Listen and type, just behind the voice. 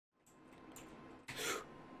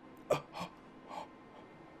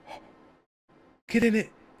Get in it.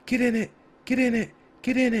 Get in it. Get in it.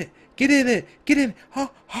 Get in it. Get in it. Get in.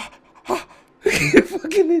 Ha ha ha. You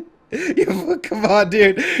fucking. Come on,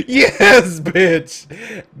 dude. Yes, bitch.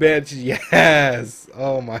 Bitch, yes.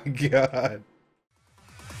 Oh my god.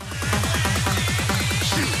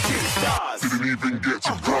 Didn't even get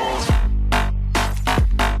to cross.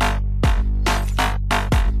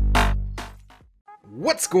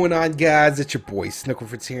 What's going on, guys? It's your boy Snick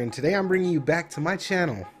here, and today I'm bringing you back to my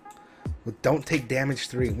channel with Don't Take Damage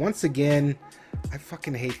 3. Once again, I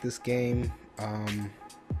fucking hate this game.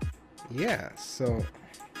 Yeah, so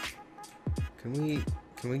can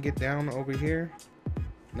we get down over here?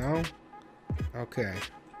 No? Okay.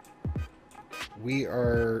 We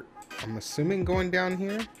are, I'm assuming, going down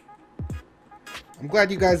here. I'm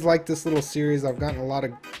glad you guys like this little series. I've gotten a lot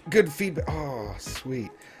of good feedback. Oh,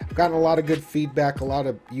 sweet. I've gotten a lot of good feedback. A lot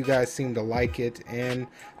of you guys seem to like it, and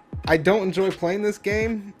I don't enjoy playing this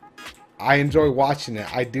game. I enjoy watching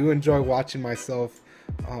it. I do enjoy watching myself.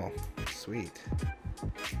 Oh, sweet.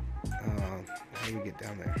 How do we get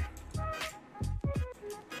down there?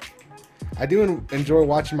 I do enjoy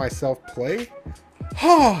watching myself play.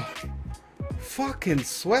 Oh, fucking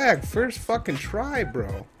swag. First fucking try,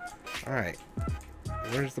 bro. Alright.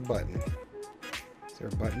 Where's the button? Is there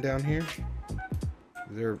a button down here?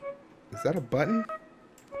 Is that a button?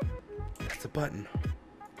 That's a button.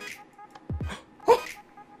 Oh!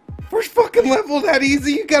 First fucking level that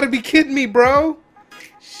easy? You gotta be kidding me, bro.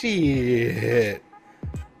 Shit.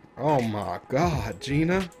 Oh my god,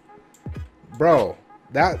 Gina. Bro,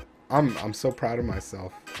 that I'm so proud of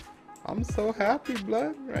myself. I'm so happy,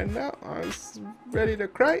 blood, right now. I'm ready to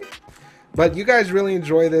cry. But you guys really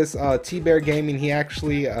enjoy this. T-Bear Gaming, he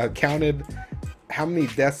actually counted how many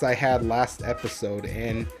deaths I had last episode,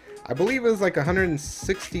 and I believe it was like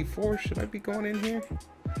 164. Should I be going in here?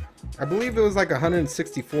 I believe it was like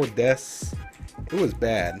 164 deaths. It was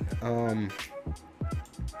bad. Can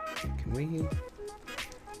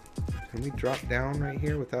we drop down right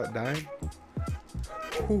here without dying?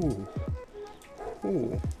 Ooh.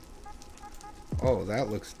 Ooh. Oh, that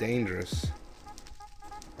looks dangerous.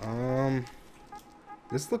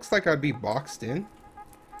 This looks like I'd be boxed in.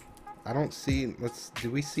 I don't see,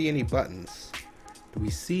 do we see any buttons? Do we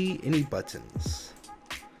see any buttons?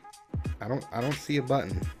 I don't see a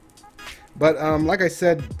button. But like I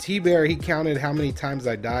said, T-Bear, he counted how many times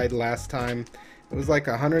I died last time. It was like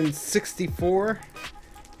 164,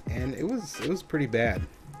 and it was pretty bad.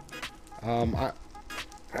 Can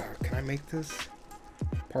I make this?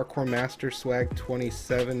 Parkour Master Swag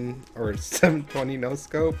 27 or 720 no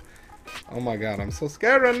scope. Oh my god, I'm so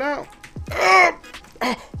scared right now.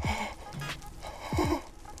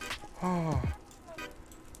 Oh.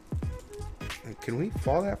 Can we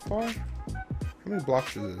fall that far? How many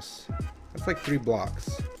blocks is this? That's like 3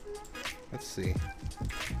 blocks. Let's see.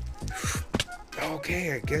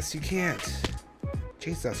 Okay, I guess you can't.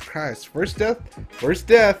 Jesus Christ. First death? First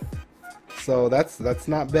death. So that's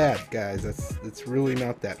not bad, guys. It's really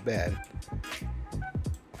not that bad.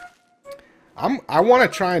 I want to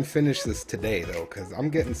try and finish this today though, because I'm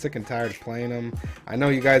getting sick and tired of playing them. I know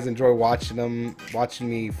you guys enjoy watching them, watching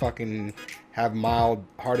me fucking have mild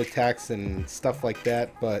heart attacks and stuff like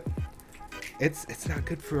that, but it's not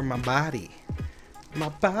good for my body. My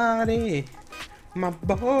body's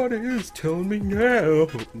telling me no.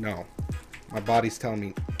 No, my body's telling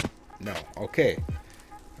me no. Okay.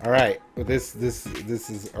 All right, well, this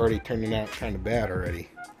is already turning out kind of bad already.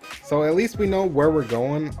 So at least we know where we're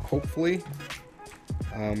going. Hopefully,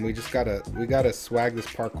 we gotta swag this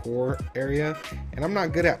parkour area, and I'm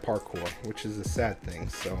not good at parkour, which is a sad thing.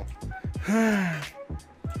 So, is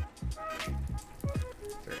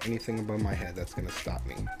there anything above my head that's gonna stop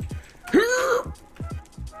me?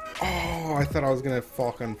 Oh, I thought I was gonna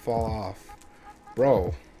fucking fall off,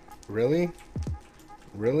 bro. Really?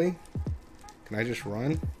 Really? Can I just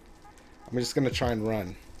run? I'm just gonna try and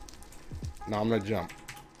run. No, I'm gonna jump.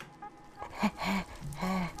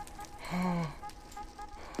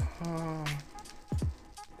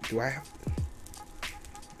 Do I have?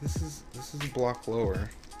 This is a block lower.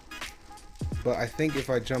 But I think if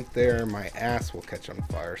I jump there, my ass will catch on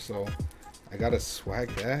fire. So I gotta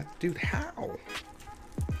swag that, dude. How?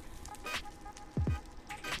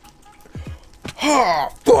 Oh,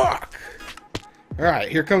 fuck! Alright,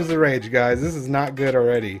 here comes the rage, guys. This is not good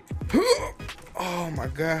already. Oh my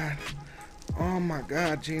god. Oh my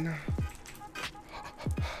god, Gina.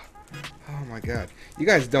 Oh my god. You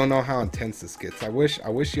guys don't know how intense this gets. I wish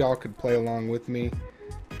y'all could play along with me.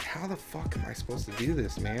 How the fuck am I supposed to do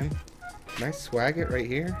this, man? Can I swag it right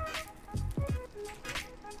here?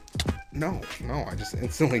 No, I just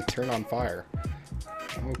instantly turn on fire.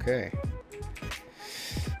 Okay.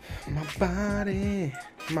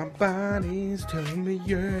 My body's telling me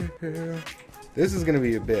yeah. This is gonna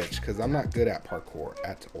be a bitch because I'm not good at parkour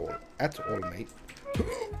at all. At all, mate.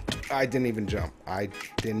 I didn't even jump. I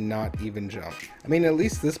did not even jump. I mean, at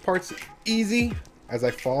least this part's easy as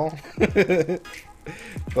I fall.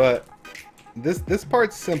 But this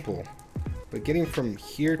part's simple. But getting from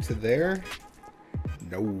here to there,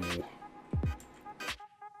 no.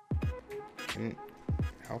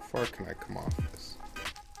 How far can I come off this?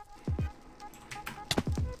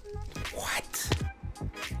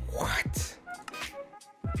 What?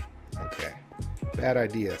 Okay. Bad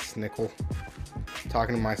idea, Snickle.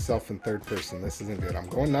 Talking to myself in third person. This isn't good. I'm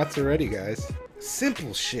going nuts already, guys.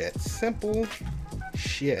 Simple shit. Simple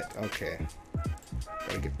shit. Okay.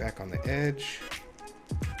 Gotta get back on the edge.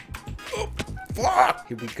 Oh, fuck!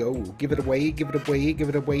 Here we go. Give it away. Give it away. Give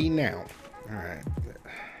it away now. Alright.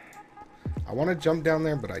 I want to jump down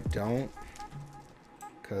there, but I don't.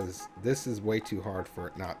 Because this is way too hard for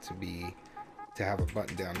it not to be... to have a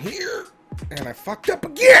button down here. And I fucked up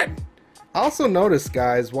again! I also noticed,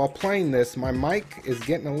 guys, while playing this, my mic is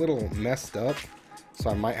getting a little messed up. So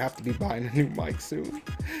I might have to be buying a new mic soon.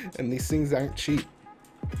 And these things aren't cheap.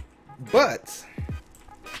 But...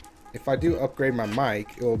 if I do upgrade my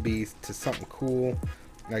mic, it will be to something cool.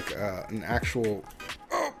 Like an actual...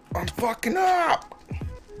 oh, I'm fucking up!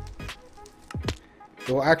 It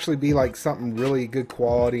will actually be like something really good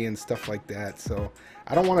quality and stuff like that. So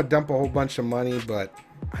I don't want to dump a whole bunch of money, but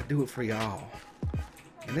I do it for y'all.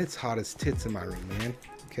 And it's hot as tits in my room, man.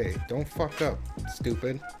 Okay, don't fuck up,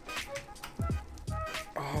 stupid.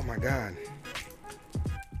 Oh my god.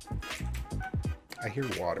 I hear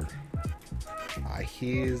water. I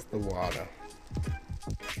hears the water.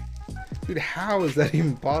 Dude, how is that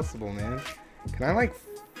even possible, man? Can I like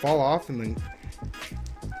fall off and then...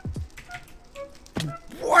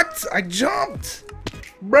 what? I jumped!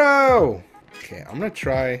 Bro! Okay, I'm gonna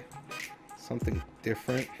try something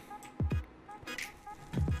different.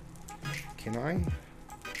 Can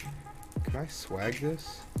I swag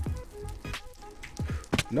this?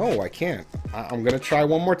 No, I can't. I'm gonna try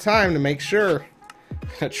one more time to make sure. I'm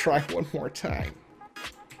gonna try one more time.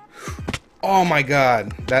 Oh my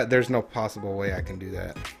god! There's no possible way I can do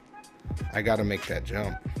that. I gotta make that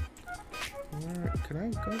jump. Alright, can I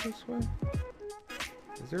go this way?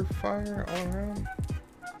 Is there fire all around?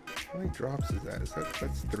 How many drops is that?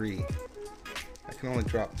 That's 3. I can only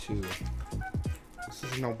drop 2. This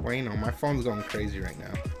is no bueno. My phone's going crazy right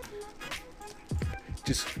now.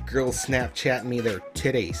 Just girls Snapchatting me their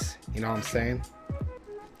titties. You know what I'm saying?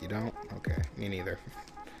 You don't? Okay, me neither.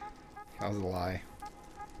 That was a lie.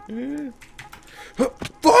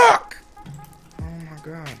 Fuck! Oh my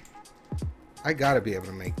god. I gotta be able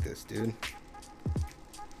to make this, dude.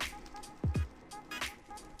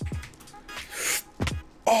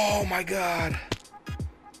 Oh my god.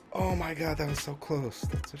 Oh my god, that was so close.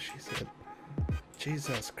 That's what she said.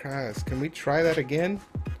 Jesus Christ. Can we try that again?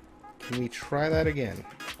 Can we try that again?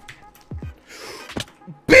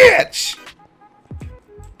 Bitch!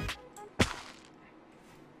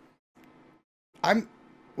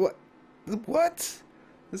 What? What?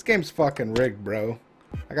 This game's fucking rigged, bro.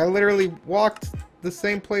 Like, I literally walked the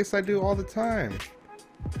same place I do all the time.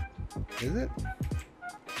 Is it?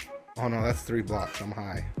 Oh no, that's 3 blocks. I'm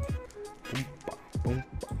high.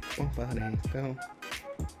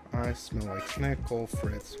 I smell like Snickle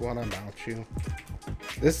Fritz. What about you?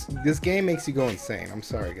 This game makes you go insane. I'm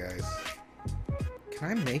sorry, guys.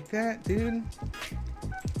 Can I make that, dude?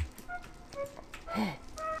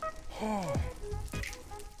 Oh.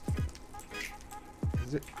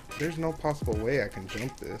 There's no possible way I can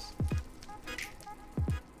jump this.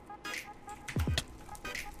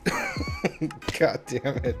 God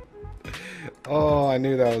damn it. Oh, I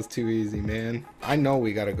knew that was too easy, man. I know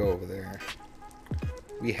we gotta go over there.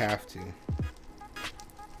 We have to.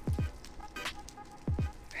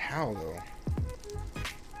 How, though?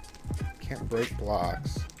 Can't break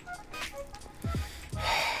blocks.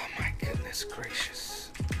 Oh, my goodness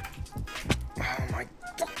gracious. Oh, my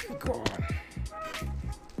fucking god.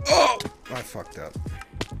 Oh! I fucked up.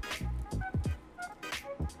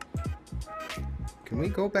 Can we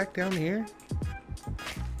go back down here?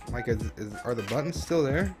 Like, are the buttons still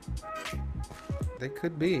there? They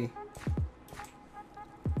could be.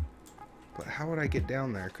 But how would I get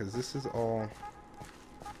down there? Because this is all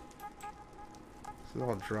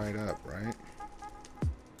dried up, right?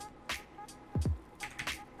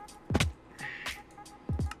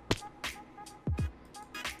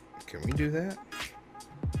 Can we do that?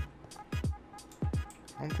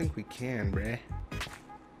 I don't think we can, bruh.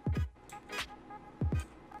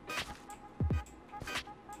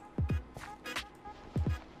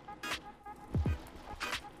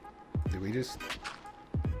 Did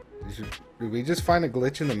we just find a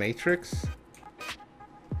glitch in the Matrix?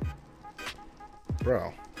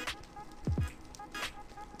 Bro.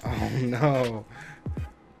 Oh no.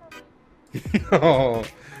 No.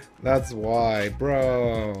 That's why,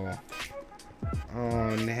 bro.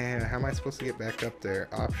 Oh man, how am I supposed to get back up there?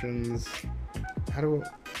 Options. How do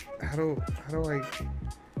I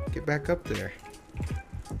get back up there?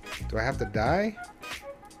 Do I have to die?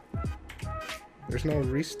 There's no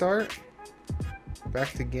restart?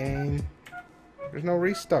 Back to game. There's no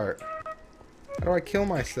restart. How do I kill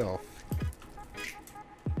myself?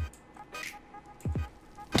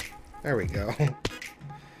 There we go.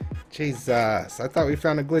 Jesus, I thought we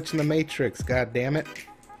found a glitch in the Matrix, god damn it.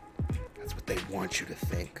 That's what they want you to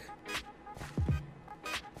think.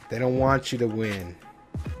 They don't want you to win.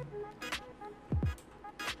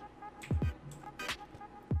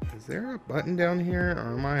 Is there a button down here,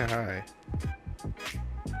 or am I high?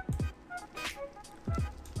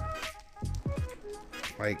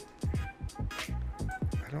 Like,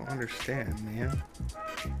 I don't understand, man.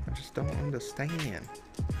 I just don't understand.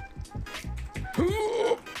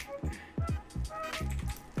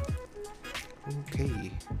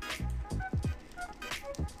 Okay.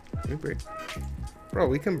 We break. Bro,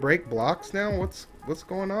 we can break blocks now? What's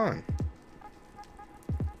going on?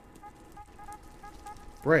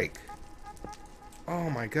 Break.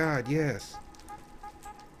 Oh my god, yes.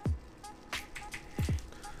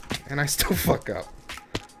 And I still fuck up.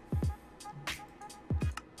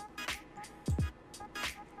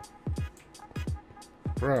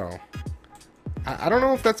 Bro. I don't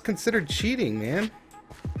know if that's considered cheating, man.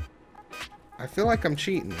 I feel like I'm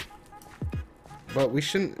cheating. But we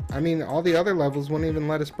shouldn't... I mean, all the other levels wouldn't even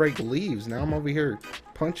let us break leaves. Now I'm over here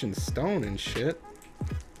punching stone and shit.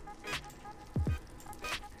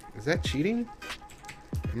 Is that cheating?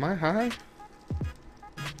 Am I high?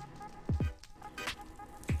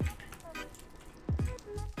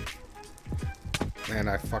 Man,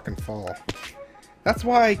 I fucking fall. That's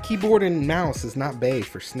why keyboard and mouse is not bae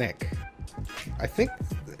for Snick. I think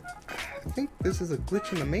this is a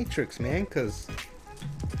glitch in the Matrix, man, because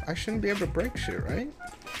I shouldn't be able to break shit, right?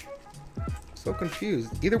 I'm so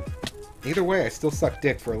confused. Either way, I still suck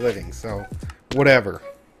dick for a living, so whatever.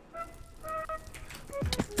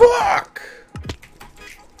 Fuck!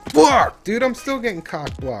 Fuck! Dude, I'm still getting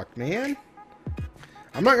cock blocked, man.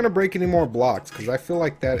 I'm not gonna break any more blocks, because I feel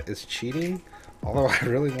like that is cheating, although I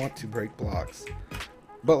really want to break blocks.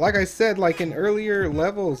 But like I said, like in earlier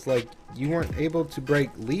levels, like you weren't able to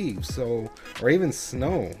break leaves, so, or even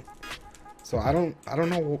snow. So I don't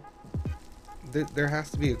know. There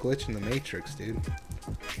has to be a glitch in the Matrix, dude.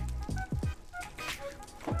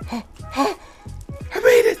 Oh, oh, I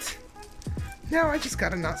made it! Now I just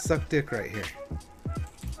gotta not suck dick right here.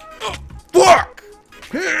 Oh, fuck!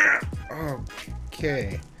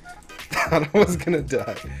 Okay. Thought I was gonna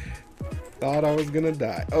die. Thought I was gonna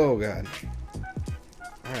die. Oh god.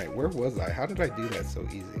 Alright, where was I? How did I do that so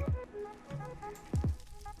easy?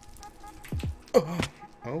 Oh,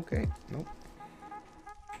 okay, nope.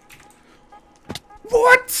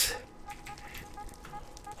 What?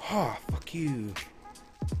 Oh, fuck you.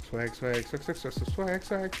 Swag, swag, swag, swag, swag, swag, swag,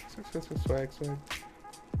 swag, swag, swag, swag, swag.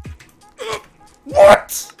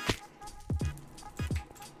 What?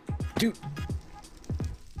 Dude.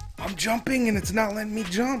 I'm jumping and it's not letting me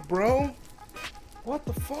jump, bro. What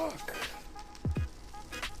the fuck?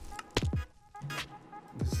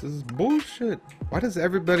 This is bullshit. Why does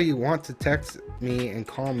everybody want to text me and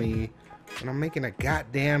call me when I'm making a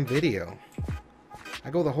goddamn video? I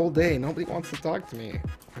go the whole day, nobody wants to talk to me.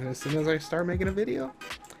 And as soon as I start making a video,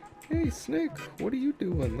 hey Snick, what are you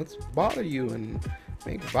doing? Let's bother you and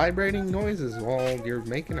make vibrating noises while you're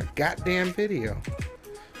making a goddamn video.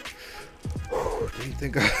 Didn't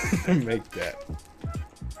think I was gonna make that.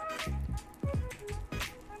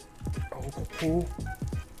 Oh.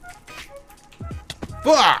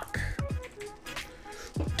 Fuck!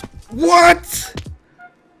 What?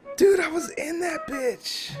 Dude, I was in that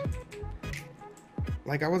bitch.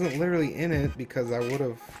 Like, I wasn't literally in it because I would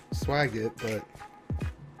have swagged it, but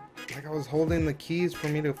like I was holding the keys for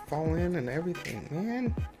me to fall in and everything,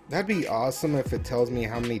 man. That'd be awesome if it tells me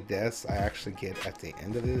how many deaths I actually get at the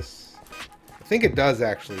end of this. I think it does,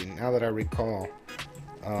 actually, now that I recall.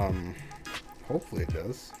 Hopefully it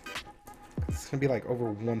does. It's gonna be like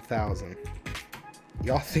over 1,000.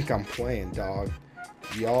 Y'all think I'm playing, dog.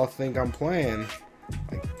 Y'all think I'm playing.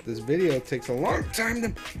 Like, this video takes a long time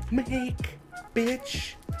to make,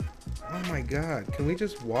 bitch. Oh my god. Can we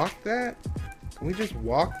just walk that? Can we just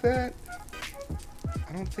walk that?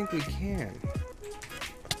 I don't think we can.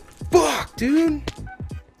 Fuck, dude!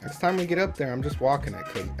 Next time we get up there, I'm just walking it,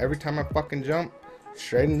 because every time I fucking jump,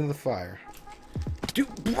 straight into the fire. Dude,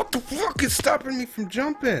 what the fuck is stopping me from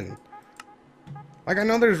jumping? Like, I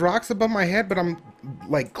know there's rocks above my head, but I'm,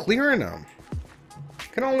 like, clearing them. I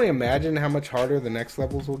can only imagine how much harder the next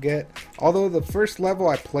levels will get. Although the first level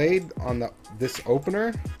I played on this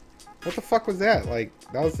opener, what the fuck was that? Like,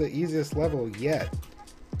 that was the easiest level yet.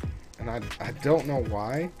 And I don't know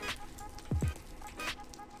why.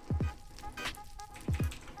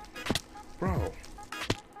 Bro.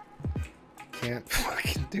 Can't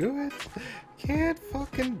fucking do it. Can't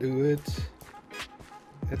fucking do it.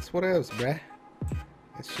 It's what else, bruh.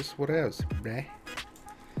 It's just what else, bruh.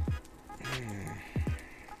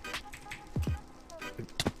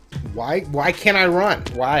 Why can't I run?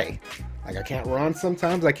 Why? Like, I can't run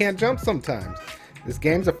sometimes, I can't jump sometimes. This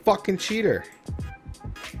game's a fucking cheater.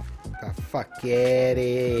 Get the fuck out of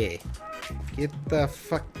here. Get the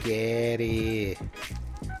fuck out of here.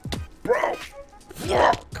 Bro!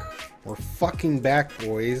 Fuck! We're fucking back,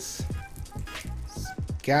 boys.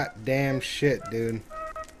 Goddamn shit, dude.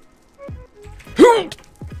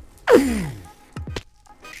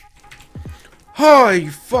 Oh, you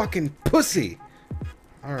fucking pussy!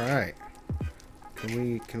 Alright.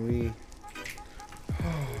 Can we...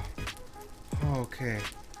 Oh, okay.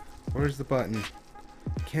 Where's the button?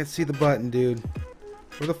 Can't see the button, dude.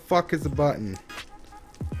 Where the fuck is the button?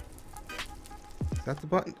 Is that the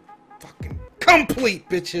button? Fucking complete,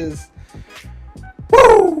 bitches!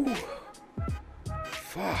 Woo!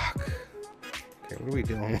 Fuck. Okay, what are we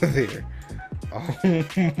dealing with here? Oh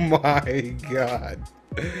my god.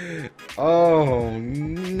 Oh,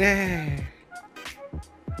 nah.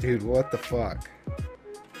 Dude, what the fuck?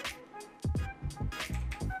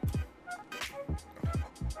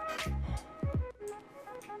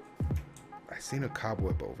 I seen a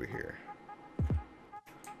cobweb over here.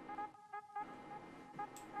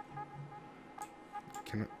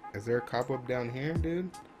 Is there a cobweb down here, dude?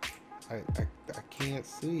 I can't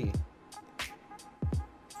see.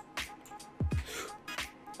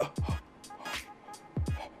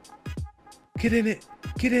 Get in it!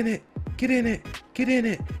 Get in it! Get in it! Get in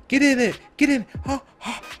it! Get in it! Get in! Oh,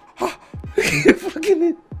 oh, oh. You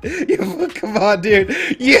fucking you come on, dude!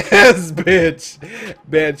 Yes, bitch!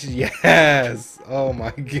 Bitch, yes! Oh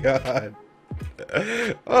my god!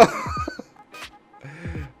 Oh,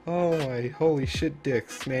 oh my holy shit,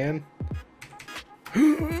 dicks, man!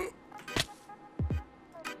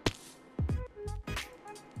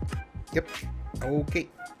 Yep. Okay.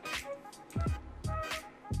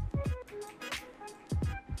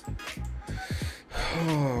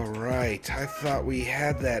 Alright, I thought we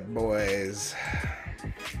had that, boys.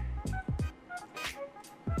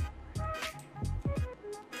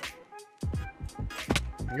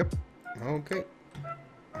 Yep. Okay.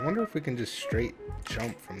 I wonder if we can just straight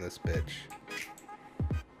jump from this bitch.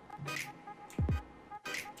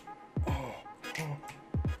 Oh.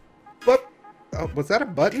 What? Oh, was that a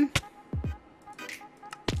button?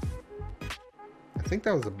 I think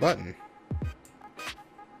that was a button.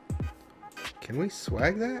 Can we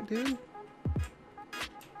swag that, dude?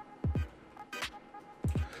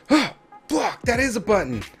 Fuck! That is a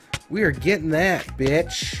button! We are getting that,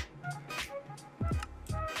 bitch!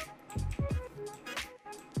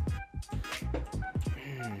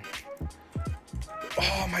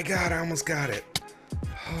 Oh my god, I almost got it!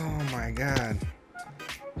 Oh my god.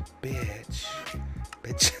 Bitch.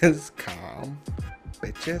 Bitches, calm.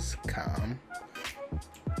 Bitches, calm.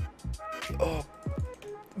 Oh.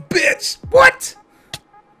 Bitch! What?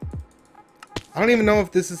 I don't even know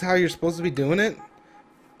if this is how you're supposed to be doing it,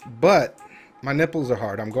 but my nipples are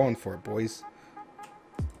hard. I'm going for it, boys.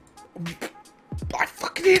 I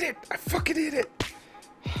fucking hit it! I fucking hit it!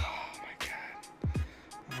 Oh my god.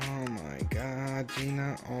 Oh my god,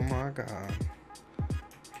 Gina. Oh my god.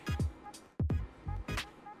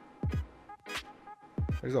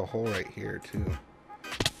 There's a hole right here, too.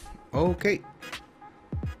 Okay.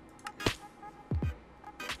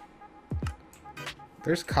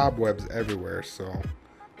 There's cobwebs everywhere, so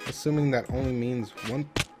assuming that only means one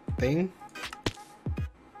thing.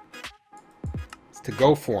 It's to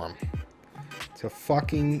go for them. To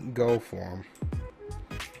fucking go for them.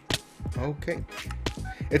 Okay.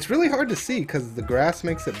 It's really hard to see because the grass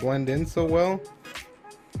makes it blend in so well.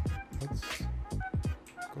 Let's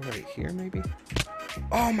go right here, maybe.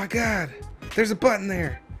 Oh my god! There's a button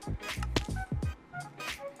there!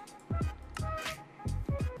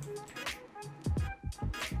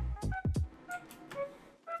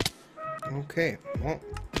 Okay, well,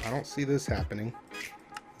 I don't see this happening.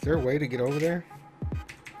 Is there a way to get over there?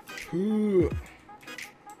 Ooh.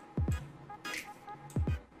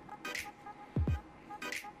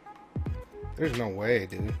 There's no way,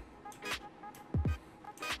 dude.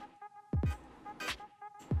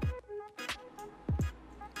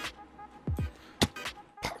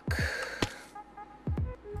 Fuck.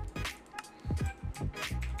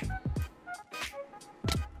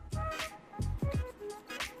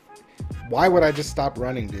 Why would I just stop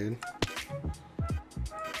running, dude?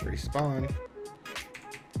 Respawn.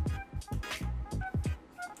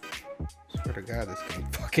 Swear to God, this game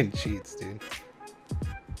fucking cheats, dude.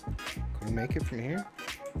 Can we make it from here?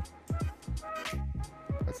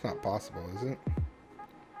 That's not possible, is it?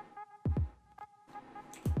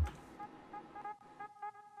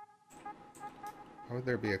 Why would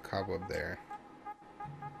there be a cobweb there?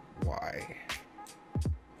 Why?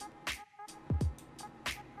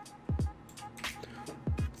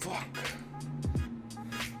 Fuck.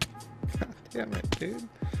 God damn it, dude.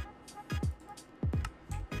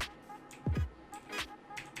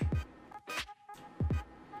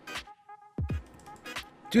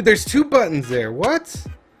 Dude, there's 2 buttons there. What?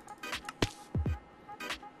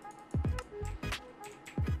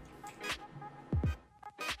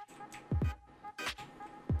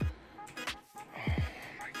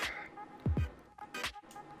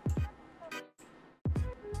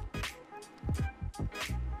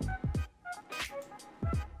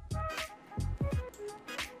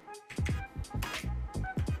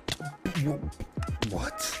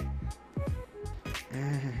 What?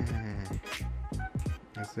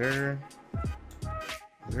 Is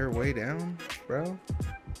there a way down, bro?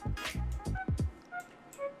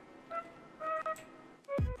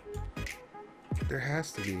 There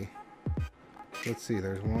has to be. Let's see,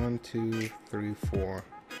 there's 1, 2, 3, 4.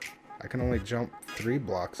 I can only jump 3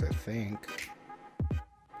 blocks, I think.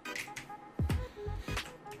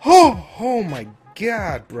 Oh my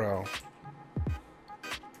God, bro.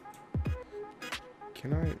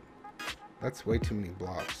 Can I? That's way too many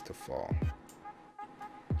blocks to fall.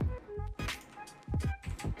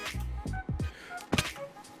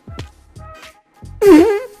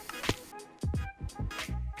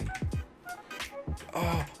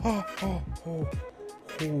 Oh.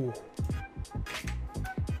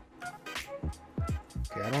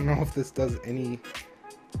 Okay, I don't know if this does any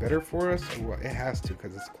better for us or what. It has to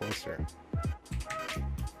because it's closer.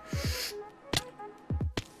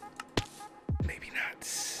 Maybe not.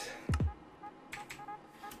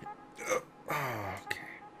 Oh, okay.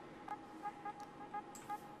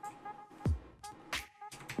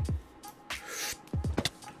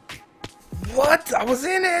 What? I was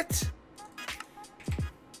in it!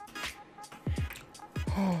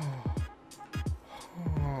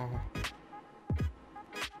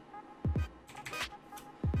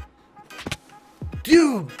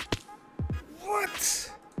 Dude!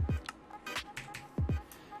 What?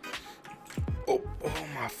 Oh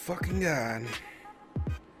my fucking God.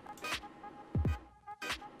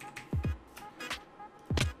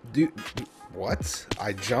 Dude, what?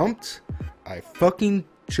 I jumped? I fucking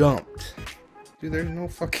jumped. Dude, there's no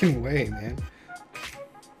fucking way, man.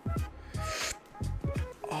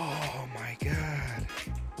 Oh my God.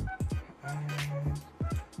 Oh,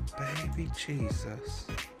 baby Jesus.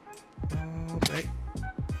 Oh, baby.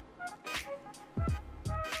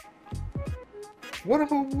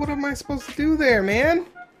 What am I supposed to do there, man?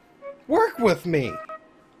 Work with me.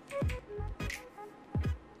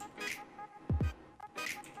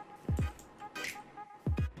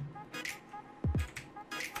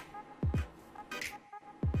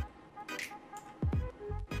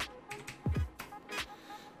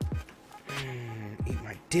 Eat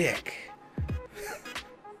my dick.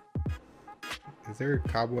 Is there a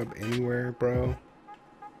cobweb anywhere, bro?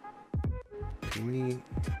 Can we...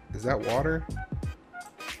 Is that water?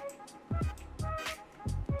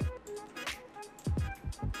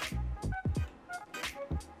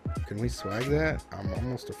 Can we swag that? I'm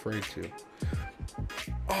almost afraid to.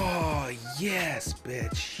 Oh, yes,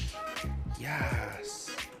 bitch.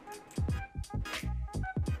 Yes.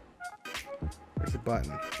 Where's the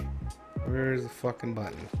button? Where's the fucking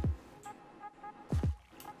button?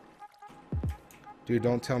 Dude,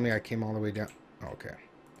 don't tell me I came all the way down. Okay.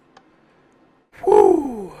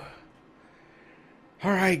 Woo!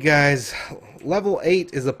 Alright, guys. Level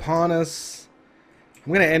 8 is upon us.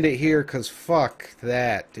 I'm gonna end it here because fuck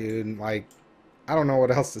that, dude. Like, I don't know what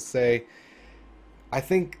else to say. I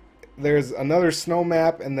think there's another snow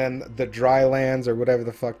map and then the dry lands or whatever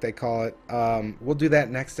the fuck they call it. We'll do that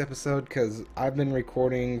next episode because I've been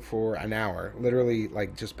recording for an hour. Literally,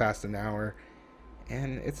 like, just past an hour.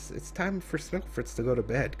 And it's time for Snickfritz to go to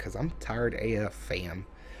bed because I'm tired AF, fam.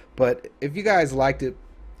 But if you guys liked it,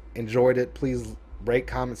 enjoyed it, please rate,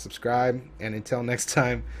 comment, subscribe. And until next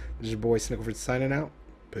time, this is your boy Snickfritz signing out.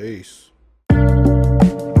 Peace.